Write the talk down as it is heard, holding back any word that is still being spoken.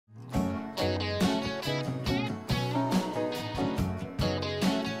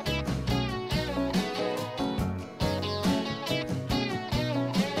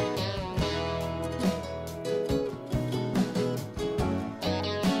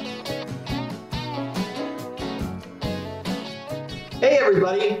Hey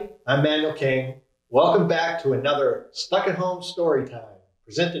everybody, I'm Manuel King. Welcome back to another Stuck at Home Storytime,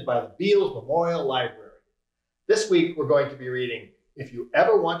 presented by the Beals Memorial Library. This week we're going to be reading If You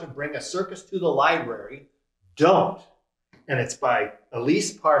Ever Want to Bring a Circus to the Library, Don't. And it's by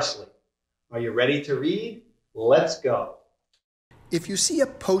Elise Parsley. Are you ready to read? Let's go. If you see a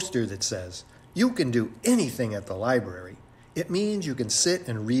poster that says, "You can do anything at the library," it means you can sit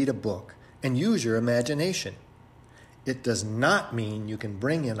and read a book and use your imagination. It does not mean you can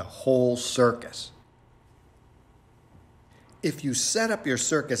bring in a whole circus. If you set up your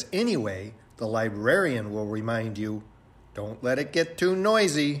circus anyway, the librarian will remind you, "Don't let it get too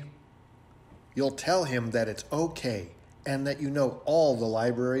noisy." You'll tell him that it's okay and that you know all the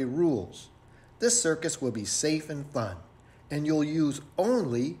library rules. This circus will be safe and fun, and you'll use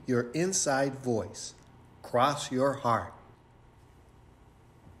only your inside voice. Cross your heart.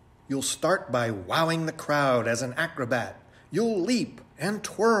 You'll start by wowing the crowd as an acrobat. You'll leap and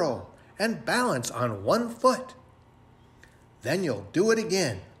twirl and balance on one foot. Then you'll do it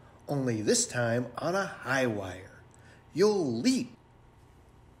again, only this time on a high wire. You'll leap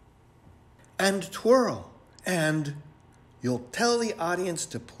and twirl, and you'll tell the audience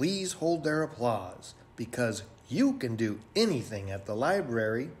to please hold their applause because you can do anything at the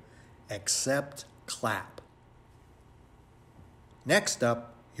library except clap. Next up,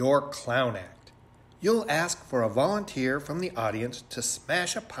 your clown act. You'll ask for a volunteer from the audience to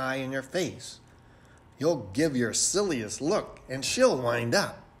smash a pie in your face. You'll give your silliest look and she'll wind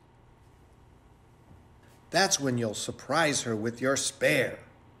up. That's when you'll surprise her with your spare.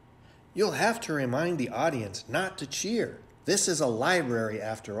 You'll have to remind the audience not to cheer. This is a library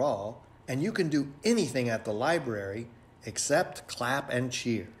after all, and you can do anything at the library except clap and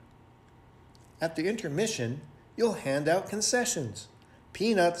cheer. At the intermission, you'll hand out concessions.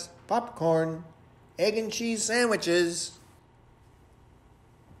 Peanuts, popcorn, egg and cheese sandwiches.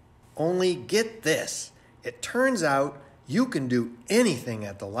 Only get this, it turns out you can do anything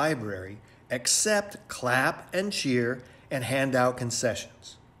at the library except clap and cheer and hand out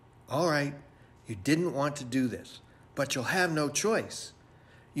concessions. All right, you didn't want to do this, but you'll have no choice.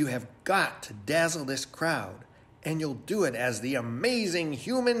 You have got to dazzle this crowd, and you'll do it as the amazing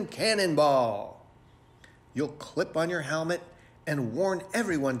human cannonball. You'll clip on your helmet and warn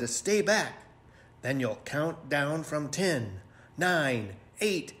everyone to stay back. Then you'll count down from 10, 9,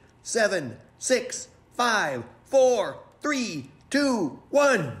 8, 7, 6, 5, 4, 3, 2,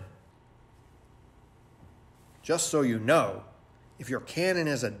 1. Just so you know, if your cannon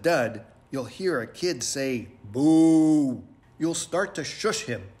is a dud, you'll hear a kid say, "Boo." You'll start to shush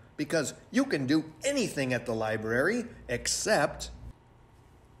him because you can do anything at the library except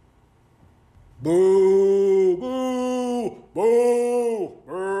boo, boo, boo,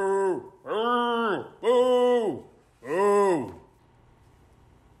 boo, boo, boo, boo.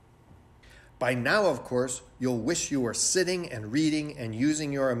 By now, of course, you'll wish you were sitting and reading and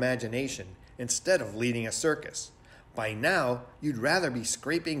using your imagination instead of leading a circus. By now, you'd rather be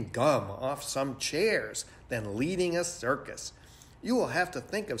scraping gum off some chairs than leading a circus. You will have to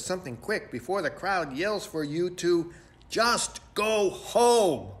think of something quick before the crowd yells for you to just go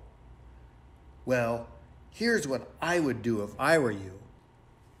home. Well, here's what I would do if I were you.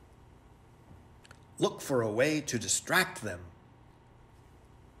 Look for a way to distract them.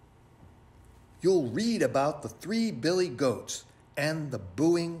 You'll read about the 3 billy goats, and the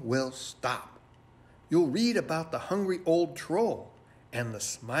booing will stop. You'll read about the hungry old troll, and the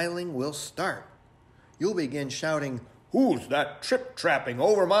smiling will start. You'll begin shouting, "Who's that trip-trapping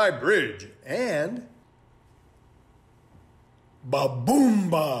over my bridge?" and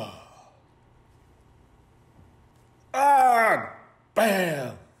ba-boomba. Ah!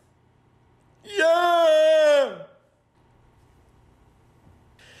 Bam! Yeah!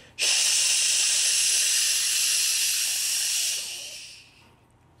 Shh!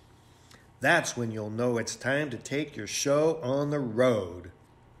 That's when you'll know it's time to take your show on the road.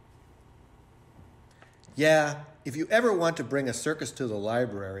 Yeah, if you ever want to bring a circus to the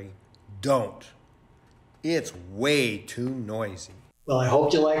library, don't. It's way too noisy. Well, I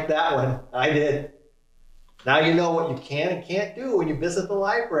hope you liked that one. I did. Now you know what you can and can't do when you visit the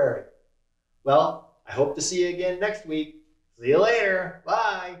library. Well, I hope to see you again next week. See you later.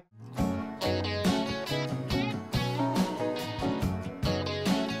 Bye.